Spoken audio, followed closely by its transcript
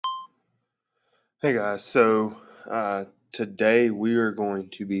Hey guys, today we are going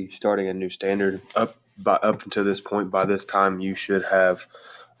to be starting a new standard. Up until this point, by this time, you should have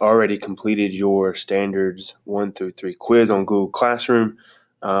already completed your standards 1 through 3 quiz on Google Classroom.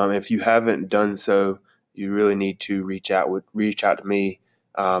 If you haven't done so, you really need to reach out to me,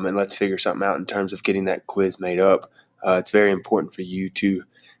 and let's figure something out in terms of getting that quiz made up. It's very important for you to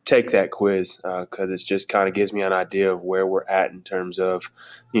take that quiz because it just kind of gives me an idea of where we're at in terms of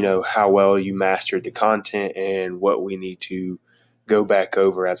how well you mastered the content and what we need to go back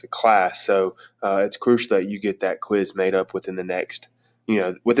over as a class. So it's crucial that you get that quiz made up within the next,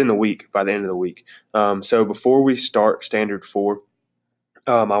 within the week, by the end of the week. So before we start standard 4,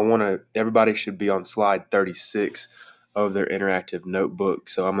 everybody should be on slide 36 of their interactive notebook.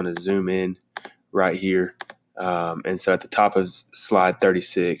 So I'm going to zoom in right here. And so at the top of slide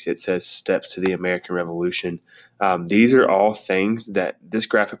 36, it says Steps to the American Revolution. These are all things that this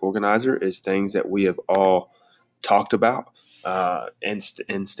graphic organizer is things that we have all talked about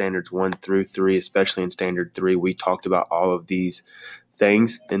in standards 1 through 3, especially in standard 3. We talked about all of these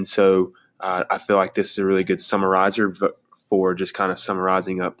things. And so I feel like this is a really good summarizer for just kind of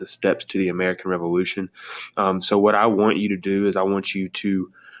summarizing up the steps to the American Revolution. So what I want you to do is I want you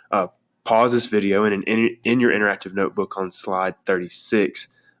to pause this video, and in your interactive notebook on slide 36,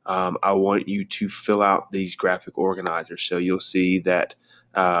 I want you to fill out these graphic organizers. So you'll see that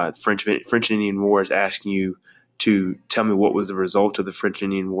French and Indian War is asking you to tell me what was the result of the French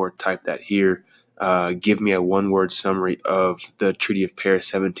and Indian War. Type that here. Give me a one-word summary of the Treaty of Paris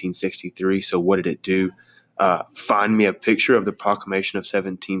 1763. So what did it do? Find me a picture of the Proclamation of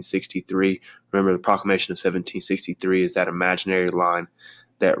 1763. Remember, the Proclamation of 1763 is that imaginary line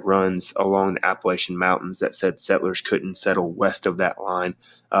that runs along the Appalachian Mountains that said settlers couldn't settle west of that line.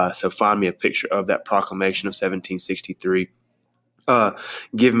 So find me a picture of that Proclamation of 1763.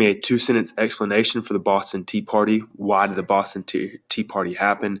 Give me a 2-sentence explanation for the Boston Tea Party. Why did the Boston Tea Party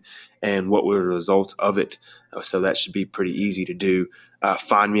happen, and what were the results of it? So that should be pretty easy to do.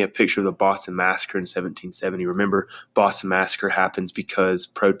 Find me a picture of the Boston Massacre in 1770. Remember, Boston Massacre happens because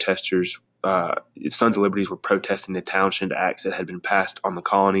protesters, Sons of Liberties, were protesting the Townshend Acts that had been passed on the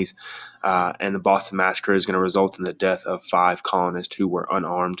colonies, and the Boston Massacre is going to result in the death of 5 colonists who were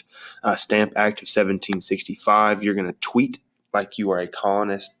unarmed. Stamp Act of 1765, you're going to tweet like you are a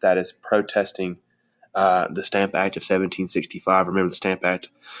colonist that is protesting the Stamp Act of 1765. Remember, the Stamp Act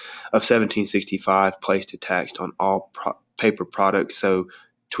of 1765 placed a tax on all paper products. So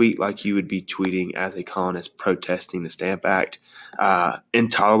tweet like you would be tweeting as a colonist protesting the Stamp Act.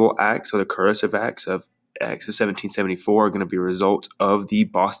 Intolerable acts, or the corrosive acts of 1774, are going to be a result of the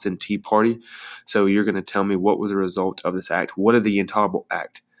Boston Tea Party. So you're going to tell me what was the result of this act. What did the Intolerable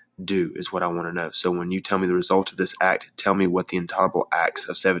Act do is what I want to know. So when you tell me the result of this act, tell me what the Intolerable Acts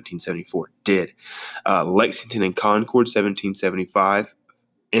of 1774 did. Lexington and Concord, 1775.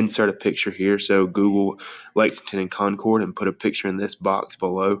 Insert a picture here. So Google Lexington and Concord and put a picture in this box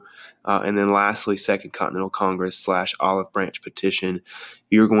below. And then lastly, Second Continental Congress / Olive Branch Petition.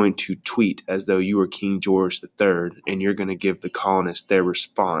 You're going to tweet as though you were King George III, and you're going to give the colonists their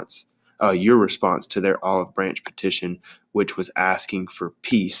response, your response to their Olive Branch Petition, which was asking for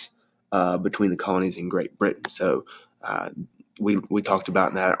peace between the colonies and Great Britain. So we talked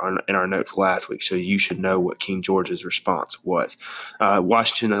about that in our notes last week, so you should know what King George's response was.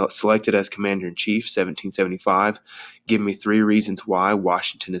 Washington selected as commander-in-chief, 1775. Give me 3 reasons why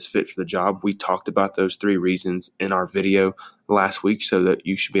Washington is fit for the job. We talked about those 3 reasons in our video last week, so that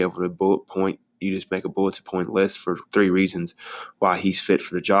you should be able to bullet point. You just make a bulletin point list for 3 reasons why he's fit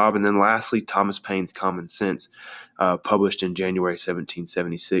for the job. And then lastly, Thomas Paine's Common Sense, published in January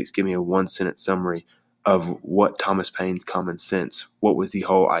 1776. Give me a 1-sentence summary of what Thomas Paine's Common Sense, what was the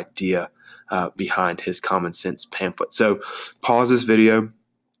whole idea behind his Common Sense pamphlet. So pause this video,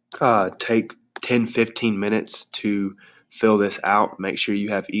 take 10-15 minutes to fill this out. Make sure you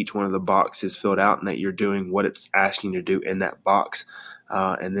have each one of the boxes filled out and that you're doing what it's asking you to do in that box.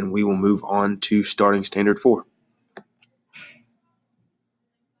 And then we will move on to starting standard 4.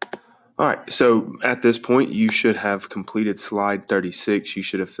 All right, so at this point, you should have completed slide 36. You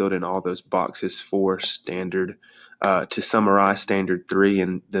should have filled in all those boxes for standard, to summarize standard 3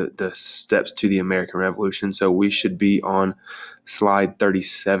 and the steps to the American Revolution. So we should be on slide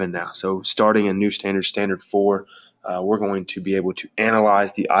 37 now. So starting a new standard, standard 4, we're going to be able to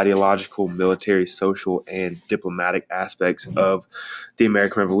analyze the ideological, military, social, and diplomatic aspects of the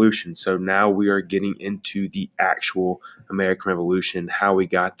American Revolution. So now we are getting into the actual American Revolution, how we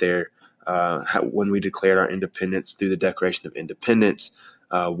got there, when we declared our independence through the Declaration of Independence,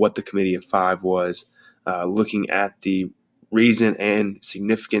 what the Committee of Five was, looking at the reason and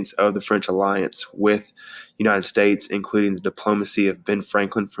significance of the French alliance with the United States, including the diplomacy of Ben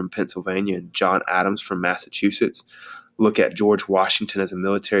Franklin from Pennsylvania and John Adams from Massachusetts. Look at George Washington as a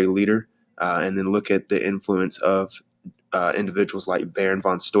military leader, and then look at the influence of individuals like Baron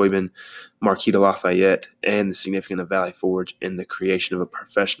von Steuben, Marquis de Lafayette, and the significance of Valley Forge in the creation of a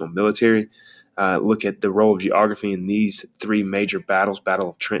professional military. Look at the role of geography in these three major battles: Battle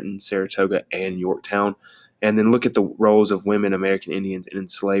of Trenton, Saratoga, and Yorktown. And then look at the roles of women, American Indians, and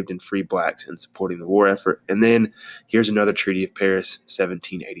enslaved and free blacks in supporting the war effort. And then here's another Treaty of Paris,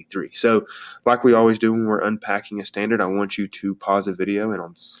 1783. So like we always do when we're unpacking a standard, I want you to pause the video, and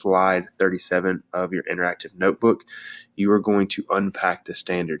on slide 37 of your interactive notebook, you are going to unpack the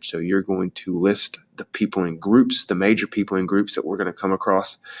standard. So you're going to list the people in groups, the major people in groups that we're going to come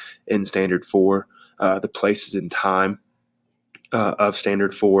across in Standard 4, the places and time of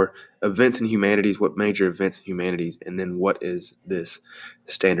Standard 4, events in humanities, what major events in humanities, and then what is this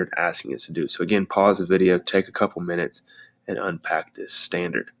standard asking us to do. So again, pause the video, take a couple minutes, and unpack this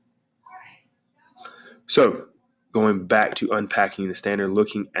standard. So going back to unpacking the standard,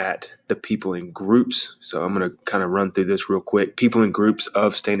 looking at the people in groups. So I'm going to kind of run through this real quick. People in groups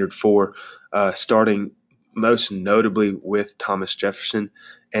of Standard 4, starting most notably with Thomas Jefferson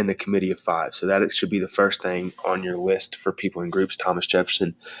and the Committee of Five. So that should be the first thing on your list for people in groups: Thomas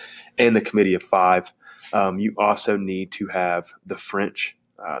Jefferson and the Committee of Five. You also need to have the French.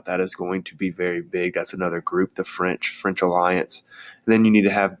 That is going to be very big. That's another group, the French Alliance. And then you need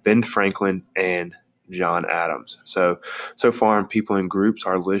to have Ben Franklin and John Adams. So far in people in groups,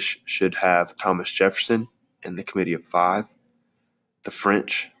 our list should have Thomas Jefferson and the Committee of Five, the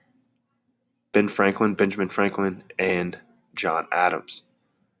French, Benjamin Franklin, and John Adams.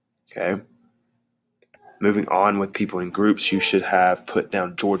 Okay. Moving on with people in groups, you should have put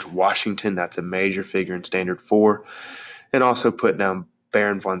down George Washington. That's a major figure in Standard 4. And also put down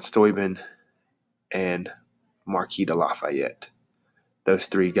Baron von Steuben and Marquis de Lafayette. Those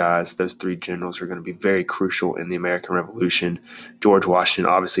three guys, those three generals are going to be very crucial in the American Revolution. George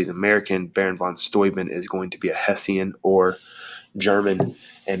Washington obviously is American. Baron von Steuben is going to be a Hessian or German,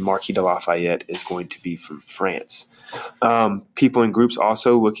 and Marquis de Lafayette is going to be from France. People in groups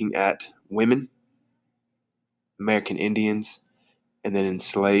also looking at women, American Indians, and then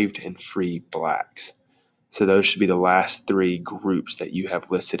enslaved and free blacks. So those should be the last three groups that you have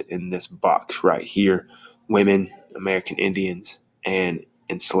listed in this box right here: women, American Indians, and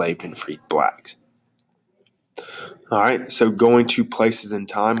enslaved and freed blacks. All right, so going to places in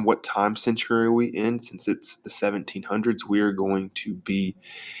time, what time century are we in? Since it's the 1700s, we are going to be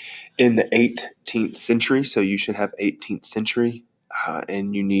in the 18th century. So you should have 18th century,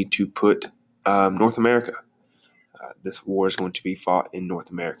 and you need to put North America. This war is going to be fought in North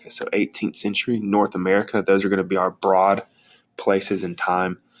America. So 18th century, North America, those are going to be our broad places in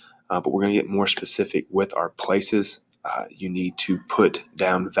time. But we're going to get more specific with our places. You need to put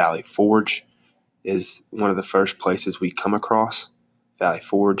down Valley Forge is one of the first places we come across, Valley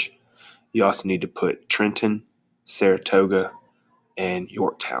Forge. You also need to put Trenton, Saratoga, and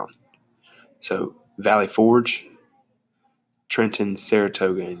Yorktown. So Valley Forge, Trenton,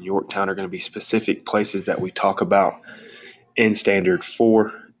 Saratoga, and Yorktown are going to be specific places that we talk about in Standard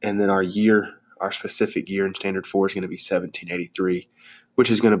 4. And then our specific year in Standard 4 is going to be 1783, which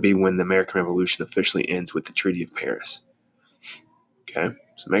is going to be when the American Revolution officially ends with the Treaty of Paris. Okay,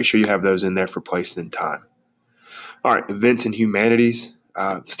 so make sure you have those in there for places and time. All right, events in humanities.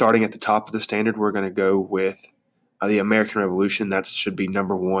 Starting at the top of the standard, we're going to go with the American Revolution. That should be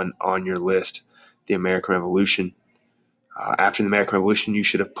number one on your list, the American Revolution. After the American Revolution, you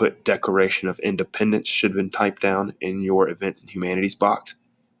should have put Declaration of Independence, should have been typed down in your events in humanities box.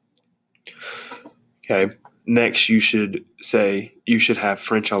 Okay, next you should say you should have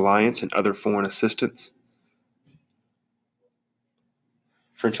French alliance and other foreign assistance.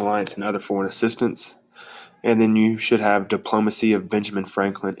 French alliance and other foreign assistance. And then you should have diplomacy of Benjamin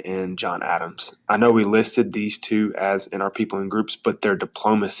Franklin and John Adams. I know we listed these two as in our people in groups, but their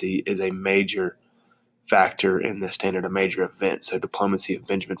diplomacy is a major factor in the standard, a major event. So diplomacy of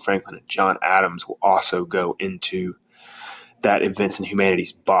Benjamin Franklin and John Adams will also go into that events in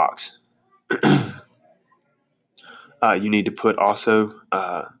humanities box. You need to put also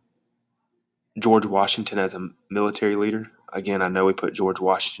George Washington as a military leader. Again, I know we put George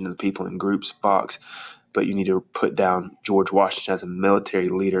Washington in the people in groups box, but you need to put down George Washington as a military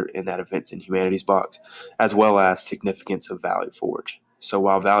leader in that events in humanities box, as well as significance of Valley Forge. So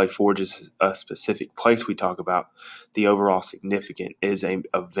while Valley Forge is a specific place we talk about, the overall significance is an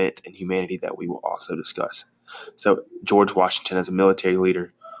event in humanity that we will also discuss. So George Washington as a military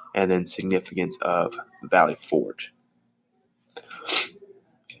leader, and then significance of Valley Forge.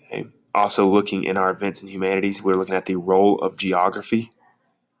 Okay. Also looking in our events and humanities, we're looking at the role of geography,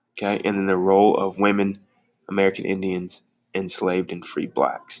 okay, and then the role of women, American Indians, enslaved and free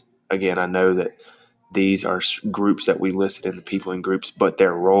blacks. Again, I know that these are groups that we listed in the people in groups, but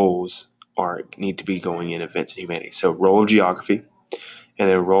their roles need to be going in events and humanities. So role of geography, and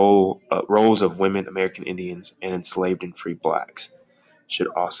then roles of women, American Indians, and enslaved and free blacks should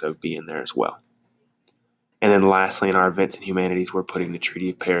also be in there as well. And then lastly, in our events and humanities, we're putting the Treaty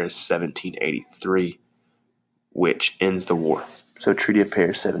of Paris 1783, which ends the war. So Treaty of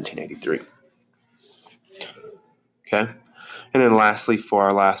Paris 1783. Okay. And then lastly, for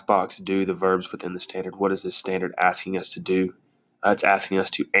our last box, do the verbs within the standard. What is this standard asking us to do? It's asking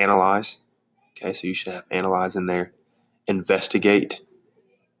us to analyze. Okay, so you should have analyze in there. Investigate,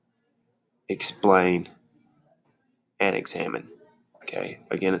 explain, and examine. Okay,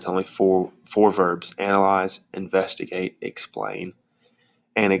 again, it's only four verbs: analyze, investigate, explain,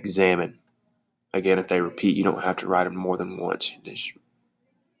 and examine. Again, if they repeat, you don't have to write them more than once. You just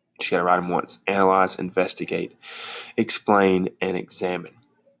got to write them once. Analyze, investigate, explain, and examine.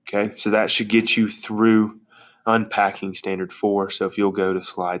 Okay, so that should get you through unpacking standard 4. So if you'll go to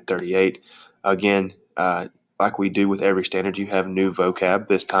slide 38, again, like we do with every standard, you have new vocab.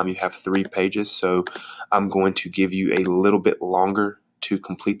 This time you have 3 pages, so I'm going to give you a little bit longer to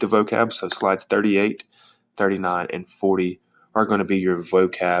complete the vocab. So slides 38, 39, and 40 are going to be your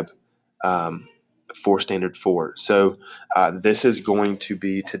vocab for standard 4. So this is going to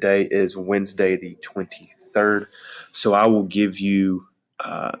be, today is Wednesday the 23rd, so I will give you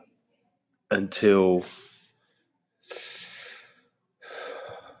until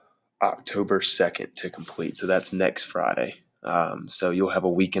October 2nd to complete. So that's next Friday. So you'll have a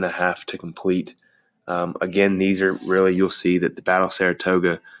week and a half to complete. Again, these are really, you'll see that the Battle of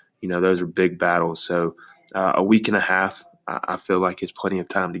Saratoga, those are big battles. So a week and a half, I feel like is plenty of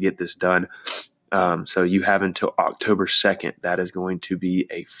time to get this done. So you have until October 2nd. That is going to be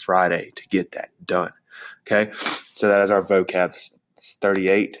a Friday to get that done. Okay. So that is our vocab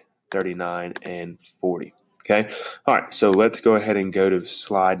 38, 39, and 40. Okay. All right. So let's go ahead and go to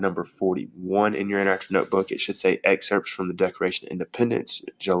slide number 41 in your interactive notebook. It should say excerpts from the Declaration of Independence,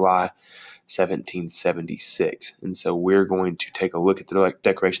 July 1776. And so we're going to take a look at the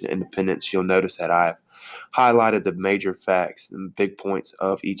Declaration of Independence. You'll notice that I've highlighted the major facts and big points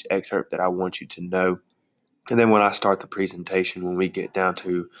of each excerpt that I want you to know. And then when I start the presentation, when we get down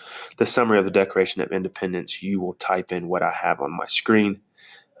to the summary of the Declaration of Independence, you will type in what I have on my screen.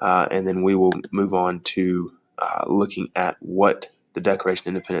 And then we will move on to looking at what the Declaration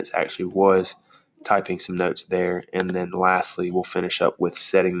of Independence actually was, typing some notes there. And then lastly, we'll finish up with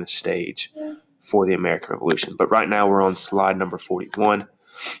setting the stage for the American Revolution. But right now we're on slide number 41.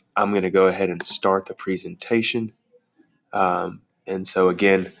 I'm going to go ahead and start the presentation. And so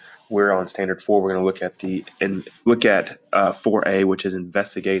again, we're on standard 4. We're going to look at 4A, which is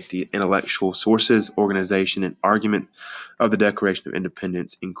investigate the intellectual sources, organization, and argument of the Declaration of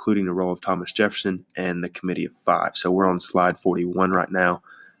Independence, including the role of Thomas Jefferson and the Committee of Five. So we're on slide 41 right now.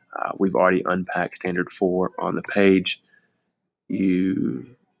 We've already unpacked standard 4 on the page.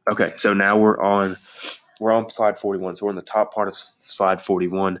 Okay, so now we're on slide 41. So we're in the top part of slide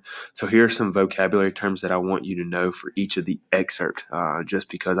 41. So here are some vocabulary terms that I want you to know for each of the excerpt, just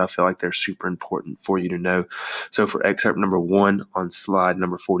because I feel like they're super important for you to know. So for excerpt number 1 on slide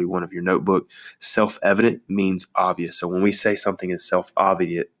number 41 of your notebook, self-evident means obvious. So when we say something is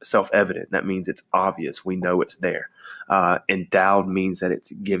self-evident, that means it's obvious. We know it's there. Endowed means that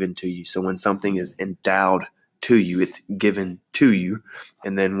it's given to you. So when something is endowed to you, it's given to you.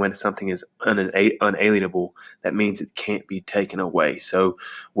 And then when something is unalienable, that means it can't be taken away. So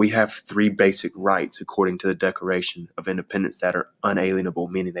we have 3 basic rights according to the Declaration of Independence that are unalienable,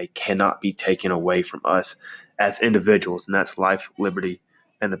 meaning they cannot be taken away from us as individuals, and that's life, liberty,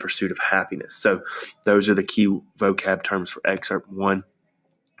 and the pursuit of happiness. So those are the key vocab terms for excerpt 1.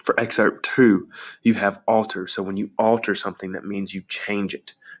 For excerpt 2, you have alter. So when you alter something, that means you change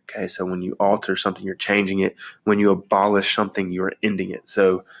it. Okay, so when you alter something, you're changing it. When you abolish something, you're ending it.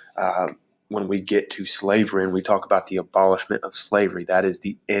 So when we get to slavery and we talk about the abolishment of slavery, that is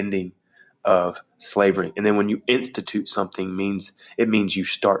the ending of slavery. And then when you institute something, it means you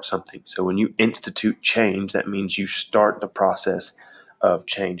start something. So when you institute change, that means you start the process of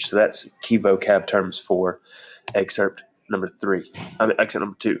change. So that's key vocab terms for excerpt number 2.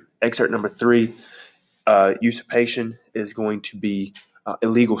 Excerpt number 3, usurpation is going to be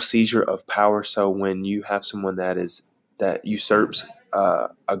illegal seizure of power. So when you have someone that usurps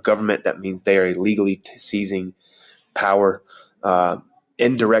a government, that means they are illegally seizing power.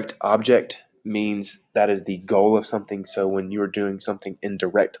 Indirect object means that is the goal of something. So when you're doing something in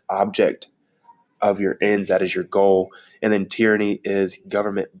direct object of your ends, that is your goal. And then tyranny is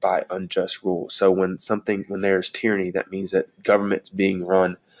government by unjust rule. So when there's tyranny, that means that government's being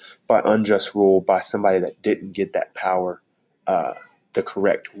run by unjust rule by somebody that didn't get that power the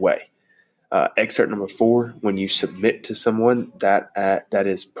correct way. Excerpt number 4, when you submit to someone, that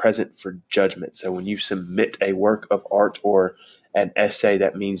is present for judgment. So when you submit a work of art or an essay,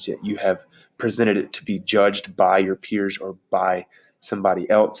 that means that you have presented it to be judged by your peers or by somebody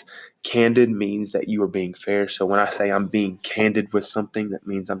else. Candid means that you are being fair. So when I say I'm being candid with something, that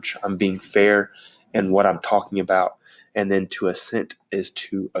means I'm being fair in what I'm talking about. And then to assent is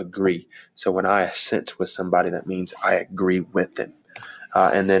to agree. So when I assent with somebody, that means I agree with them.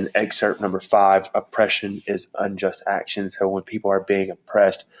 And then excerpt number 5, oppression is unjust action. So when people are being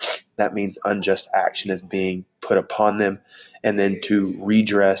oppressed, that means unjust action is being put upon them. And then to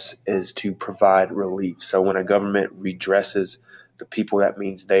redress is to provide relief. So when a government redresses the people, that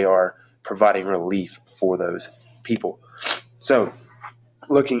means they are providing relief for those people. So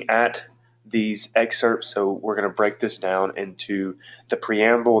looking at these excerpts, so we're going to break this down into the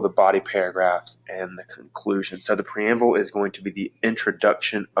preamble, the body paragraphs, and the conclusion. So the preamble is going to be the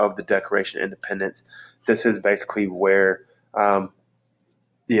introduction of the Declaration of Independence. This is basically where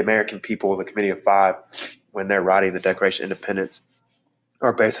the American people, the Committee of Five, when they're writing the Declaration of Independence,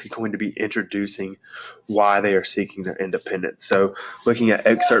 are basically going to be introducing why they are seeking their independence. So looking at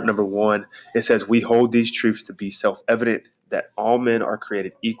excerpt number 1, it says, "We hold these truths to be self-evident, that all men are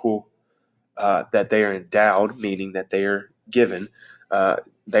created equal, that they are endowed," meaning that they are given,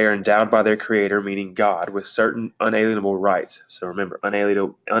 they are endowed by their creator, meaning God, with certain unalienable rights. So remember,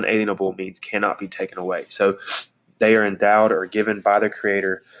 unalienable means cannot be taken away. So they are endowed or given by their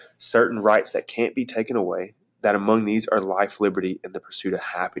creator certain rights that can't be taken away, that among these are life, liberty, and the pursuit of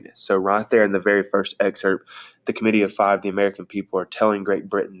happiness. So right there in the very first excerpt, the Committee of Five, the American people, are telling Great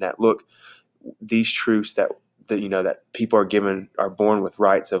Britain that, look, these truths that people are born with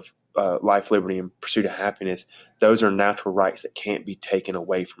rights of life, liberty, and pursuit of happiness. Those are natural rights that can't be taken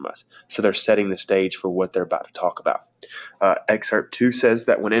away from us. So they're setting the stage for what they're about to talk about. Excerpt 2 says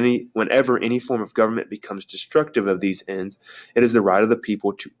that whenever any form of government becomes destructive of these ends, it is the right of the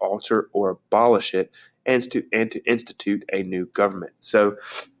people to alter or abolish it and to institute a new government. So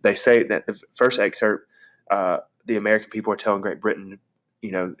they say that the first excerpt, the American people are telling Great Britain,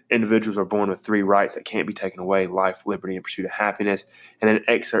 individuals are born with 3 rights that can't be taken away: life, liberty, and pursuit of happiness. And then in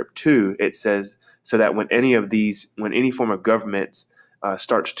excerpt 2, it says, so that when any form of government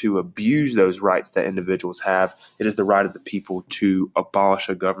starts to abuse those rights that individuals have, it is the right of the people to abolish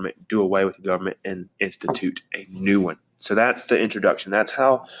a government, do away with the government, and institute a new one. So that's the introduction. That's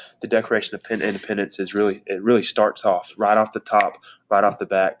how the Declaration of Independence really starts off, right off the top, right off the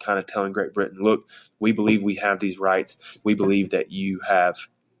bat, kind of telling Great Britain, look, we believe we have these rights. We believe that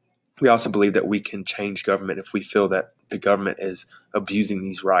we also believe that we can change government if we feel that the government is abusing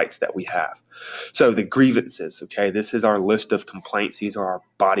these rights that we have. So the grievances, okay, this is our list of complaints. These are our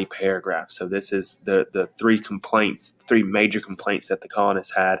body paragraphs. So this is the 3 major complaints that the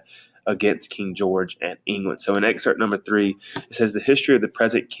colonists had against King George and England. So in excerpt number 3, it says, the history of the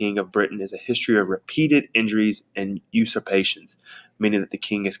present King of Britain is a history of repeated injuries and usurpations, meaning that the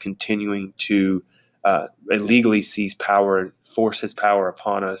king is continuing to illegally seize power, force his power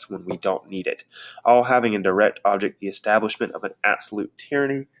upon us when we don't need it, all having in direct object the establishment of an absolute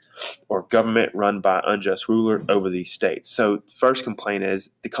tyranny or government run by unjust ruler over these states. So first complaint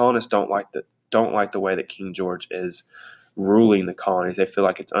is the colonists don't like the way that King George is ruling the colonies. They feel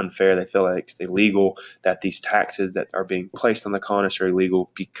like it's unfair. They feel like it's illegal, that these taxes that are being placed on the colonists are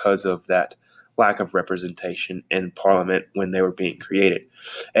illegal because of that lack of representation in Parliament when they were being created.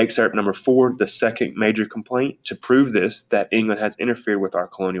 Excerpt number 4, the second major complaint. To prove this, that England has interfered with our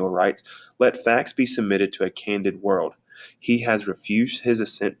colonial rights, let facts be submitted to a candid world. He has refused his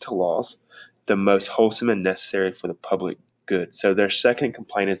assent to laws, the most wholesome and necessary for the public good. So their second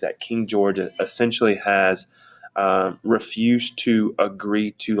complaint is that King George essentially has refused to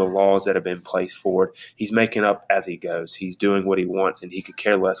agree to the laws that have been placed forward. He's making up as he goes. He's doing what he wants, and he could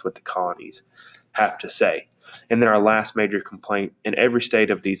care less what the colonies have to say. And then our last major complaint, in every state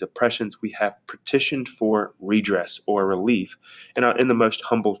of these oppressions, we have petitioned for redress or relief, and in the most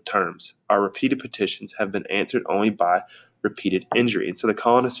humble terms. Our repeated petitions have been answered only by repeated injury. And so the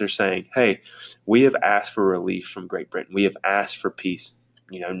colonists are saying, hey, we have asked for relief from Great Britain. We have asked for peace,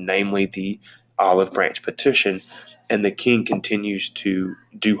 namely the olive branch petition, and the king continues to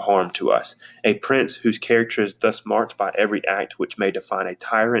do harm to us. A prince whose character is thus marked by every act which may define a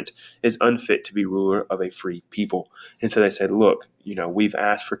tyrant is unfit to be ruler of a free people. And so they said, look, we've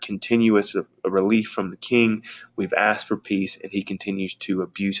asked for continuous relief from the king. We've asked for peace, and he continues to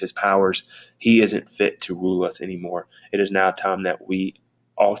abuse his powers. He isn't fit to rule us anymore. It is now time that we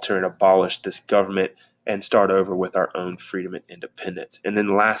alter and abolish this government and start over with our own freedom and independence. And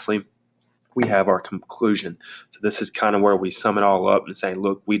then lastly, we have our conclusion. So this is kind of where we sum it all up and say,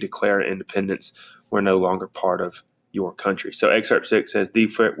 look, we declare independence. We're no longer part of your country. So excerpt 6 says,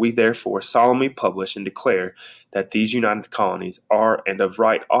 we therefore solemnly publish and declare that these united colonies are and of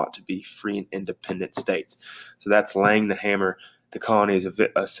right ought to be free and independent states. So that's laying the hammer. The colonies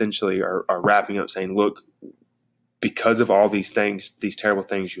essentially are wrapping up saying, look, because of all these things, these terrible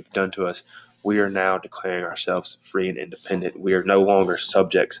things you've done to us, we are now declaring ourselves free and independent. We are no longer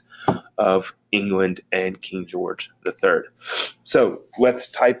subjects of England and King George III. So let's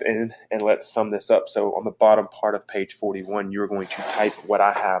type in and let's sum this up. So on the bottom part of page 41, you're going to type what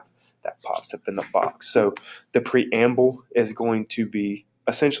I have that pops up in the box. So the preamble is going to be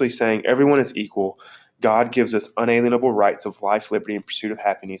essentially saying everyone is equal. God gives us unalienable rights of life, liberty, and pursuit of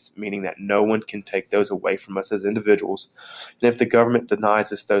happiness, meaning that no one can take those away from us as individuals. And if the government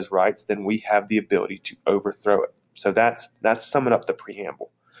denies us those rights, then we have the ability to overthrow it. So that's summing up the preamble.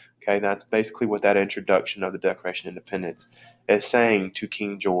 Okay, that's basically what that introduction of the Declaration of Independence is saying to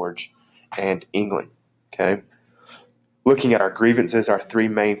King George and England. Okay, looking at our grievances, our three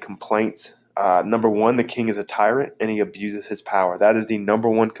main complaints. Number one, the king is a tyrant and he abuses his power. That is the number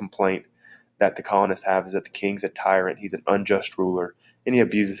one complaint that the colonists have, is that the king's a tyrant, he's an unjust ruler, and he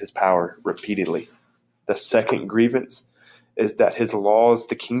abuses his power repeatedly. The second grievance is that his laws,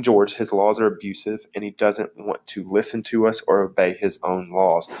 the King George, his laws are abusive, and he doesn't want to listen to us or obey his own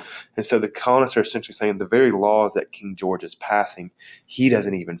laws. And so the colonists are essentially saying the very laws that King George is passing, he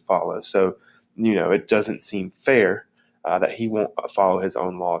doesn't even follow. So, it doesn't seem fair that he won't follow his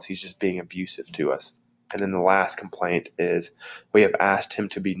own laws. He's just being abusive to us. And then the last complaint is we have asked him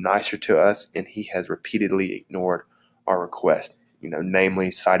to be nicer to us, and he has repeatedly ignored our request.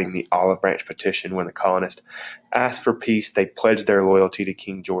 Namely citing the olive branch petition when the colonists asked for peace, they pledged their loyalty to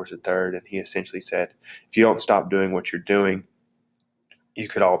King George III, and he essentially said, if you don't stop doing what you're doing, you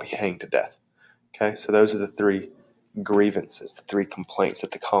could all be hanged to death. Okay, so those are the three grievances, the three complaints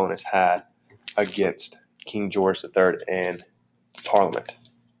that the colonists had against King George III and Parliament.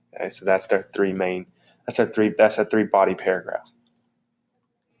 Okay, so that's their three body paragraphs.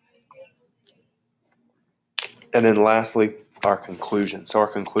 And then lastly, our conclusion. So our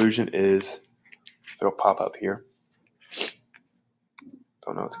conclusion is, it'll pop up here.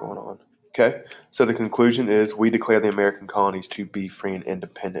 Don't know what's going on. Okay, so the conclusion is we declare the American colonies to be free and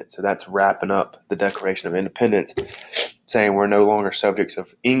independent. So that's wrapping up the Declaration of Independence, saying we're no longer subjects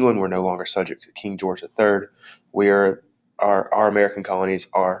of England. We're no longer subject to King George III. Our American colonies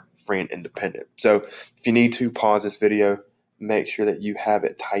are free and independent. So if you need to pause this video, make sure that you have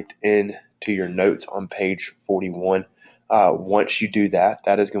it typed in to your notes on page 41. Once you do that,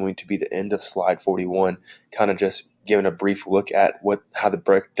 that is going to be the end of slide 41, kind of just giving a brief look at how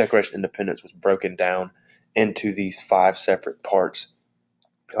the Declaration of Independence was broken down into these 5 separate parts.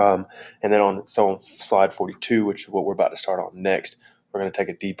 And then on slide 42, which is what we're about to start on next, we're going to take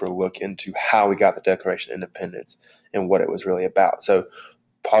a deeper look into how we got the Declaration of Independence and what it was really about. So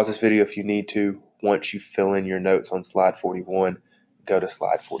pause this video if you need to. Once you fill in your notes on slide 41, go to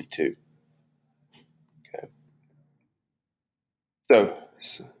slide 42. Okay. So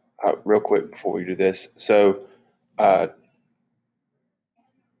real quick before we do this. So actually,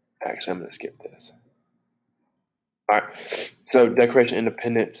 I'm going to skip this. All right. So Declaration of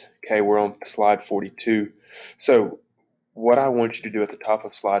Independence. Okay, we're on slide 42. So what I want you to do at the top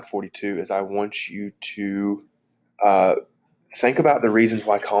of slide 42 is I want you to think about the reasons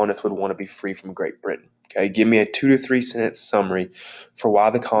why colonists would want to be free from Great Britain. Okay, give me a 2 to 3 sentence summary for why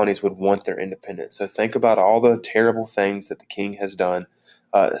the colonies would want their independence. So think about all the terrible things that the king has done,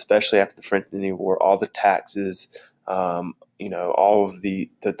 especially after the French Indian War, all the taxes, all of the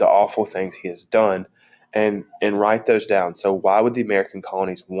awful things he has done, and write those down. So why would the American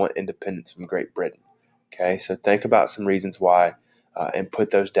colonies want independence from Great Britain? Okay, so think about some reasons why and put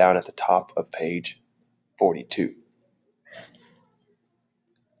those down at the top of page 42.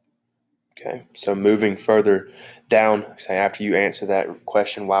 Okay, so moving further down, say after you answer that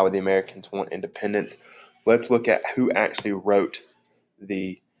question, why would the Americans want independence? Let's look at who actually wrote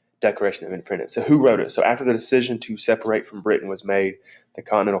the Declaration of Independence. So who wrote it? So after the decision to separate from Britain was made, the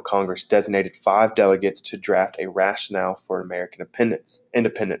Continental Congress designated 5 delegates to draft a rationale for American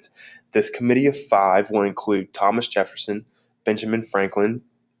independence. This committee of 5 will include Thomas Jefferson, Benjamin Franklin,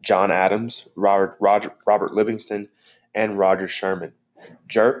 John Adams, Robert Livingston, and Roger Sherman.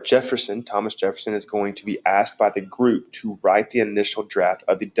 Thomas Jefferson, is going to be asked by the group to write the initial draft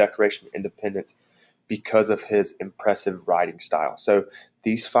of the Declaration of Independence because of his impressive writing style. So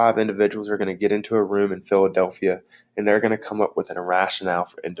these 5 individuals are going to get into a room in Philadelphia, and they're going to come up with a rationale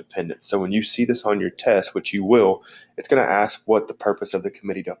for independence. So when you see this on your test, which you will, it's going to ask what the purpose of the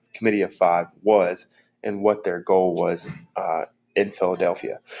committee of 5 was and what their goal was in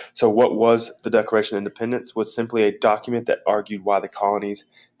Philadelphia. So what was the Declaration of Independence? Was simply a document that argued why the colonies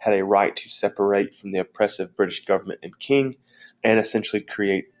had a right to separate from the oppressive British government and king and essentially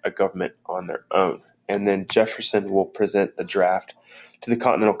create a government on their own. And then Jefferson will present the draft to the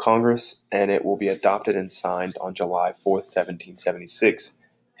Continental Congress, and it will be adopted and signed on July 4th, 1776,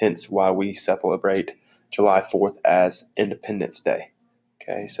 hence why we celebrate July 4th as Independence Day.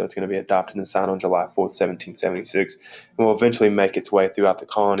 Okay, so it's going to be adopted and signed on July 4th, 1776, and will eventually make its way throughout the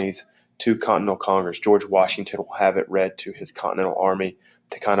colonies to Continental Congress. George Washington will have it read to his Continental Army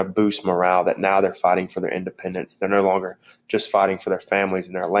to kind of boost morale that now they're fighting for their independence. They're no longer just fighting for their families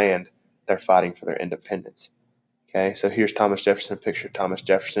and their land. They're fighting for their independence. Okay, so here's Thomas Jefferson, picture of Thomas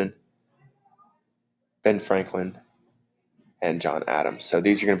Jefferson, Ben Franklin, and John Adams. So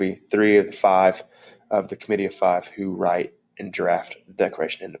these are going to be 3 of the 5 of the Committee of 5 who write and draft the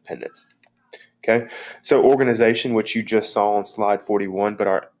Declaration of Independence. Okay, so organization, which you just saw on slide 41, but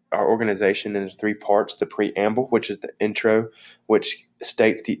our organization in 3 parts: the preamble, which is the intro, which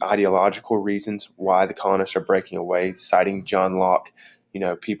states the ideological reasons why the colonists are breaking away, citing John Locke.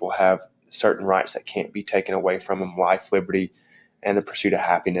 People have certain rights that can't be taken away from them: life, liberty, and the pursuit of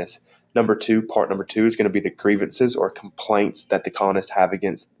happiness. Part number two is going to be the grievances or complaints that the colonists have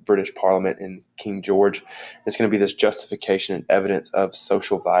against British Parliament and King George. It's going to be this justification and evidence of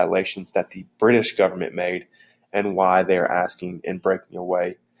social violations that the British government made and why they are asking and breaking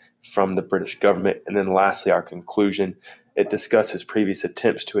away from the British government. And then lastly, our conclusion. It discusses previous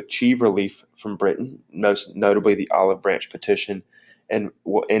attempts to achieve relief from Britain, most notably the Olive Branch Petition, and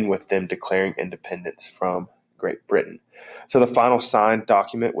will end with them declaring independence from Great Britain. So the final signed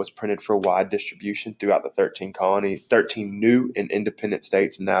document was printed for wide distribution throughout the 13 new and independent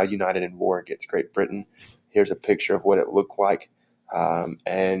states now united in war against Great Britain. Here's a picture of what it looked like.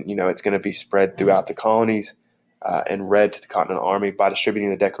 It's going to be spread throughout the colonies and read to the Continental Army. By distributing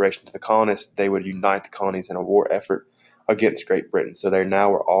the Declaration to the colonists, they would unite the colonies in a war effort against Great Britain. So they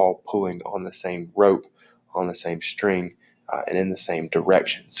now are all pulling on the same rope, on the same string, and in the same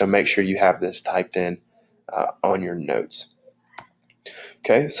direction. So make sure you have this typed in on your notes.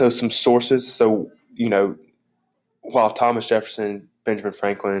 Okay, so some sources. So, while Thomas Jefferson, Benjamin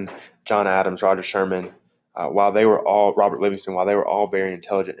Franklin, John Adams, Roger Sherman, Robert Livingston, while they were all very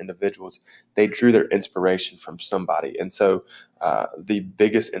intelligent individuals, they drew their inspiration from somebody. And so the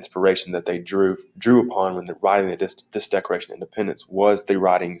biggest inspiration that they drew upon when they're writing this Declaration of Independence was the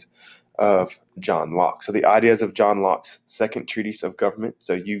writings of John Locke. So the ideas of John Locke's Second Treatise of Government.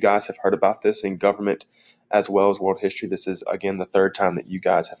 So you guys have heard about this in government as well as world history. This is, again, the 3rd time that you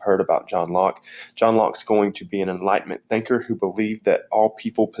guys have heard about John Locke. John Locke's going to be an Enlightenment thinker who believed that all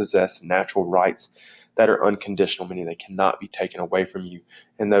people possess natural rights that are unconditional, meaning they cannot be taken away from you.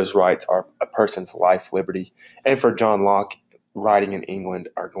 And those rights are a person's life, liberty. And for John Locke, writing in England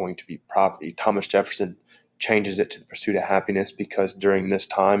are going to be property. Thomas Jefferson changes it to the pursuit of happiness because during this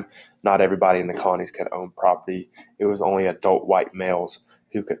time, not everybody in the colonies could own property. It was only adult white males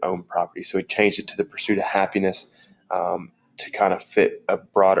who could own property. So he changed it to the pursuit of happiness to kind of fit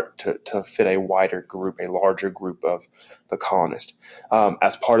to fit a wider group, a larger group of the colonists.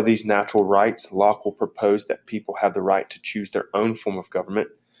 As part of these natural rights, Locke will propose that people have the right to choose their own form of government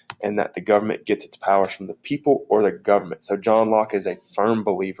and that the government gets its powers from the people or the government. So John Locke is a firm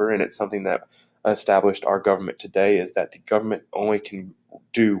believer, and it's something that established our government today, is that the government only can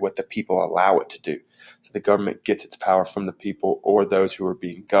do what the people allow it to do. So the government gets its power from the people or those who are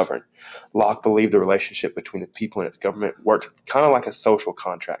being governed. Locke believed the relationship between the people and its government worked kind of like a social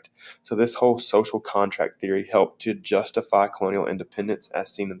contract. So this whole social contract theory helped to justify colonial independence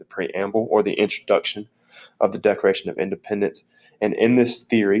as seen in the preamble or the introduction of the Declaration of Independence. And in this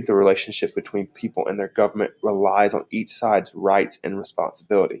theory, the relationship between people and their government relies on each side's rights and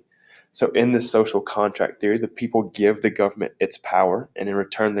responsibility. So in this social contract theory, the people give the government its power, and in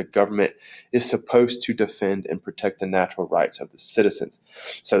return, the government is supposed to defend and protect the natural rights of the citizens.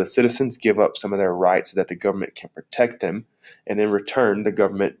 So the citizens give up some of their rights so that the government can protect them, and in return, the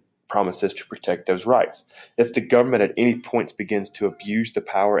government promises to protect those rights. If the government at any point begins to abuse the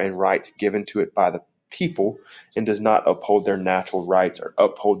power and rights given to it by the people and does not uphold their natural rights or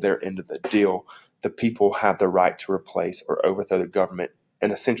uphold their end of the deal, the people have the right to replace or overthrow the government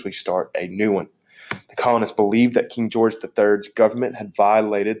and essentially start a new one. The colonists believed that King George III's government had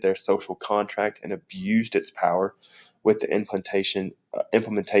violated their social contract and abused its power with the implementation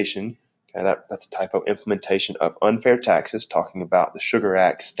that's a typo, implementation of unfair taxes, talking about the Sugar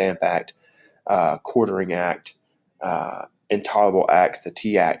Act, Stamp Act, Quartering Act, Intolerable Acts, the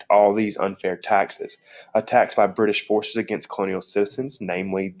Tea Act, all these unfair taxes, attacks by British forces against colonial citizens,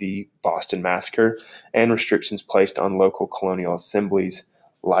 namely the Boston Massacre, and restrictions placed on local colonial assemblies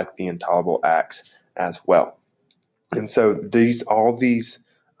like the Intolerable Acts as well. And so all these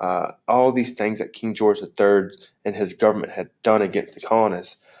things that King George III and his government had done against the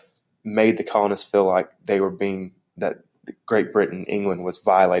colonists made the colonists feel like that Great Britain, England was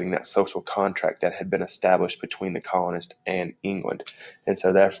violating that social contract that had been established between the colonists and England. And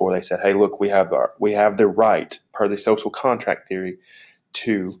so therefore they said, hey, look, we have the right, per the social contract theory,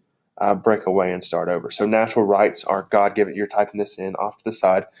 to break away and start over. So natural rights are God-given. You're typing this in off to the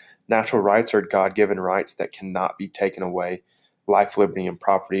side. Natural rights are God-given rights that cannot be taken away. Life, liberty, and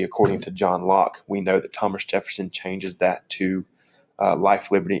property, according to John Locke. We know that Thomas Jefferson changes that to life,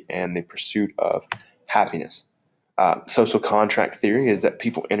 liberty, and the pursuit of happiness. Social contract theory is that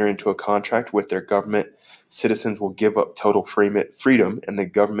people enter into a contract with their government. Citizens will give up total freedom, and the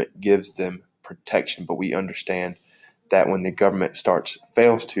government gives them protection. But we understand that when the government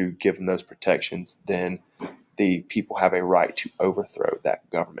fails to give them those protections, then the people have a right to overthrow that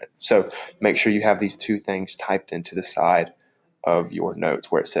government. So make sure you have these two things typed into the side of your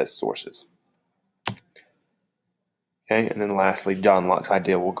notes where it says sources. Okay, and then lastly, John Locke's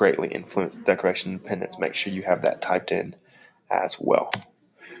idea will greatly influence the Declaration of Independence. Make sure you have that typed in as well.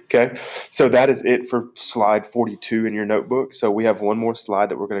 Okay, so that is it for slide 42 in your notebook. So we have one more slide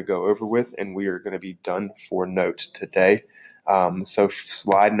that we're going to go over with, and we are going to be done for notes today. So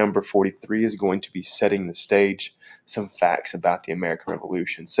slide number 43 is going to be setting the stage, some facts about the American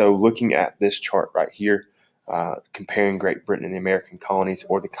Revolution. So looking at this chart right here, comparing Great Britain and the American colonies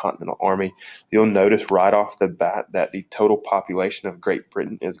or the Continental Army, you'll notice right off the bat that the total population of Great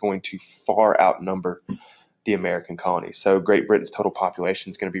Britain is going to far outnumber the American colonies. So Great Britain's total population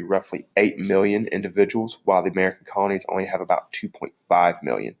is going to be roughly 8 million individuals, while the American colonies only have about 2.5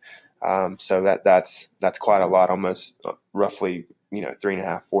 million. So that's quite a lot, almost roughly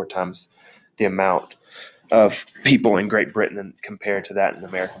 3.5, 4 times the amount of people in Great Britain compared to that in the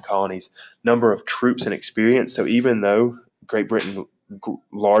American colonies. Number of troops and experience. So even though Great Britain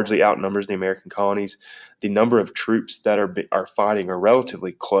largely outnumbers the American colonies, the number of troops that are fighting are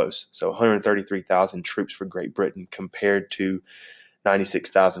relatively close. So 133,000 troops for Great Britain compared to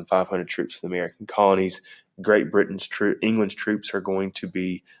 96,500 troops for the American colonies. England's troops are going to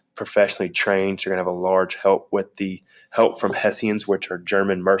be professionally trained. So you're going to have a large help with the help from Hessians, which are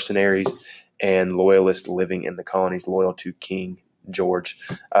German mercenaries and loyalists living in the colonies, loyal to King George.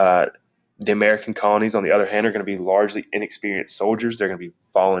 The American colonies, on the other hand, are going to be largely inexperienced soldiers. They're going to be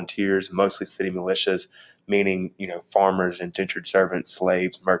volunteers, mostly city militias, meaning farmers, indentured servants,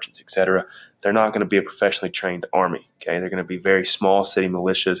 slaves, merchants, etc. They're not going to be a professionally trained army. Okay, they're going to be very small city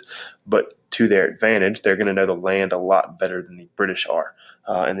militias, but to their advantage, they're going to know the land a lot better than the British are.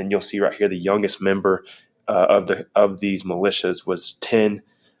 And then you'll see right here the youngest member of these militias was 10,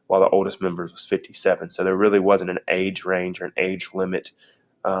 while the oldest member was 57. So there really wasn't an age range or an age limit.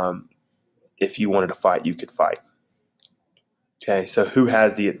 If you wanted to fight, you could fight. Okay, so who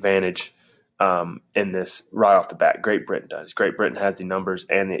has the advantage in this right off the bat? Great Britain does. Great Britain has the numbers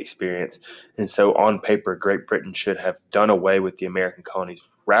and the experience. And so on paper, Great Britain should have done away with the American colonies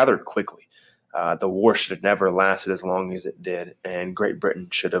rather quickly. The war should have never lasted as long as it did, and Great Britain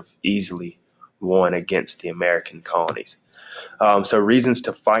should have easily won against the American colonies. So reasons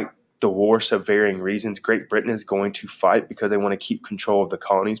to fight the war, so varying reasons. Great Britain is going to fight because they want to keep control of the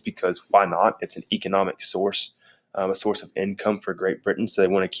colonies, because why not? It's an economic source, a source of income for Great Britain. So they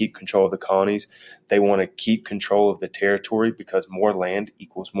want to keep control of the colonies. They want to keep control of the territory because more land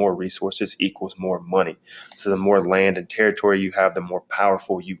equals more resources equals more money. So the more land and territory you have, the more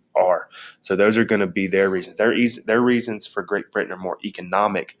powerful you are. So those are going to be their reasons. Their reasons for Great Britain are more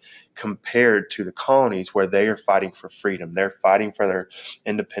economic compared to the colonies, where they are fighting for freedom. They're fighting for their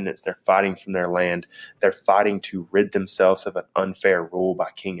independence. They're fighting from their land. They're fighting to rid themselves of an unfair rule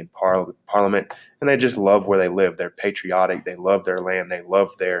by king and parliament. And they just love where they live. They're patriotic. They love their land. They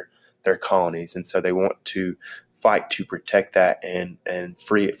love their colonies. And so they want to fight to protect that and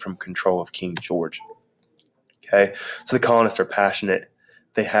free it from control of King George. Okay, so the colonists are passionate.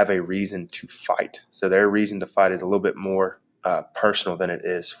 They have a reason to fight. So their reason to fight is a little bit more personal than it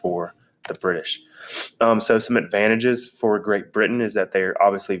is for the British. So some advantages for Great Britain is that they're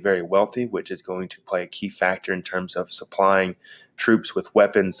obviously very wealthy, which is going to play a key factor in terms of supplying troops with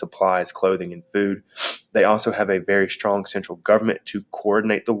weapons, supplies, clothing, and food. They also have a very strong central government to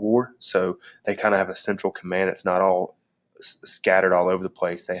coordinate the war. So they kind of have a central command. It's not all scattered all over the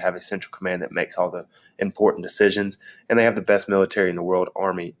place. They have a central command that makes all the important decisions, and they have the best military in the world,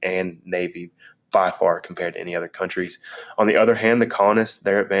 Army and Navy, by far compared to any other countries. On the other hand, the colonists,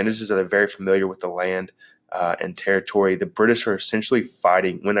 their advantages are they're very familiar with the land and territory. The British are essentially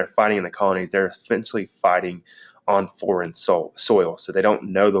fighting, when they're fighting in the colonies, they're essentially fighting on foreign soil. So they don't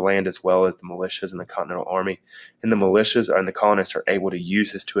know the land as well as the militias and the Continental Army. And the militias and the colonists are able to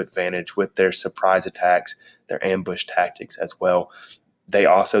use this to advantage with their surprise attacks, their ambush tactics as well.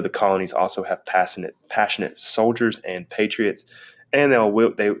 The colonies also have passionate soldiers and patriots, and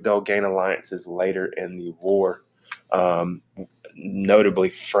they'll gain alliances later in the war. Notably,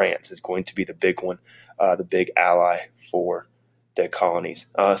 France is going to be the big one, the big ally for the colonies.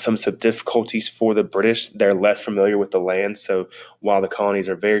 Some difficulties for the British: they're less familiar with the land. So while the colonies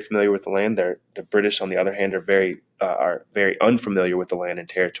are very familiar with the land, the British, on the other hand, are very unfamiliar with the land and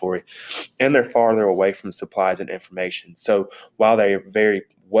territory, and they're farther away from supplies and information. So while they are very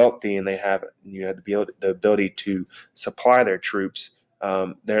wealthy and they have the ability to supply their troops,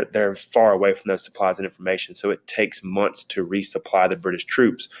 they're far away from those supplies and information. So it takes months to resupply the British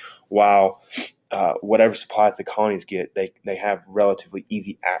troops, while whatever supplies the colonies get, they have relatively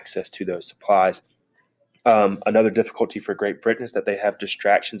easy access to those supplies. Another difficulty for Great Britain is that they have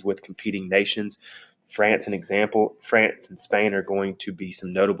distractions with competing nations. France and Spain are going to be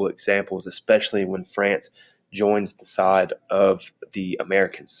some notable examples, especially when France joins the side of the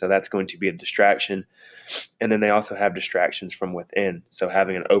Americans. So that's going to be a distraction. And then they also have distractions from within. So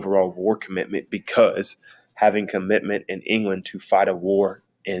having an overall war commitment, because having commitment in England to fight a war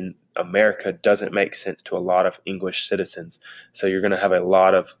in America doesn't make sense to a lot of English citizens. So you're going to have a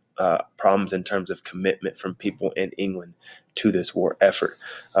lot of problems in terms of commitment from people in England to this war effort.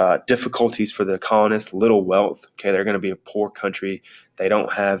 Difficulties for the colonists: little wealth. Okay, they're going to be a poor country. They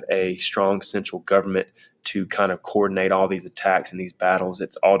don't have a strong central government to kind of coordinate all these attacks and these battles.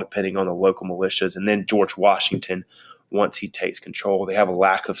 It's all depending on the local militias. And then George Washington, once he takes control, they have a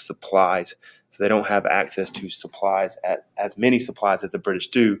lack of supplies. So they don't have access to supplies, as many supplies as the British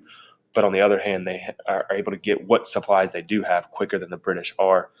do. But on the other hand, they are able to get what supplies they do have quicker than the British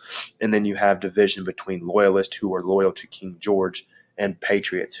are. And then you have division between loyalists who are loyal to King George and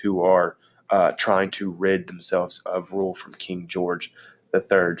patriots who are trying to rid themselves of rule from King George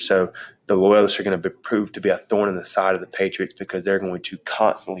III. So the loyalists are going to prove to be a thorn in the side of the patriots, because they're going to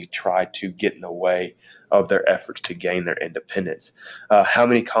constantly try to get in the way of their efforts to gain their independence. How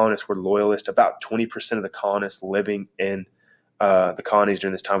many colonists were loyalists? About 20% of the colonists living in the colonies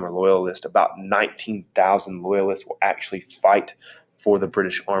during this time were loyalists. About 19,000 loyalists will actually fight for the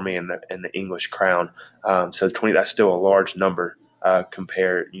British Army and the English crown. So 20, that's still a large number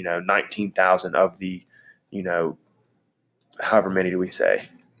compared, 19,000 of the, however many do we say?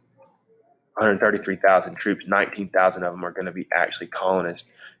 133,000 troops, 19,000 of them are going to be actually colonists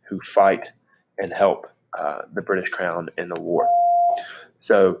who fight and help the British crown in the war.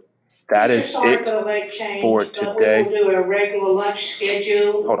 So that is it for today. We will do a regular lunch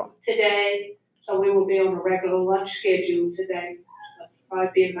schedule Hold on. today. So we will be on a regular lunch schedule today. So probably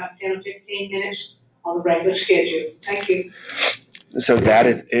be about 10 or 15 minutes on the regular schedule. Thank you. So that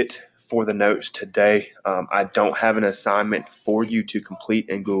is it for the notes today. I don't have an assignment for you to complete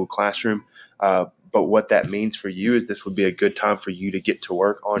in Google Classroom, but what that means for you is this would be a good time for you to get to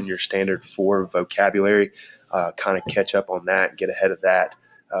work on your Standard 4 vocabulary, kind of catch up on that, get ahead of that.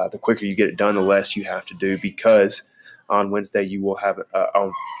 The quicker you get it done, the less you have to do, because on Wednesday you will have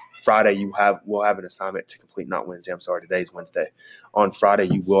on Friday we'll have an assignment to complete. Not Wednesday, I'm sorry, today's Wednesday. On Friday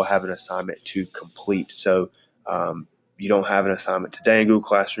you will have an assignment to complete. So you don't have an assignment today in Google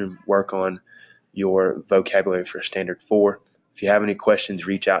Classroom. Work on your vocabulary for Standard 4. If you have any questions,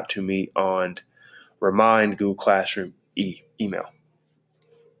 reach out to me on Remind Google Classroom email.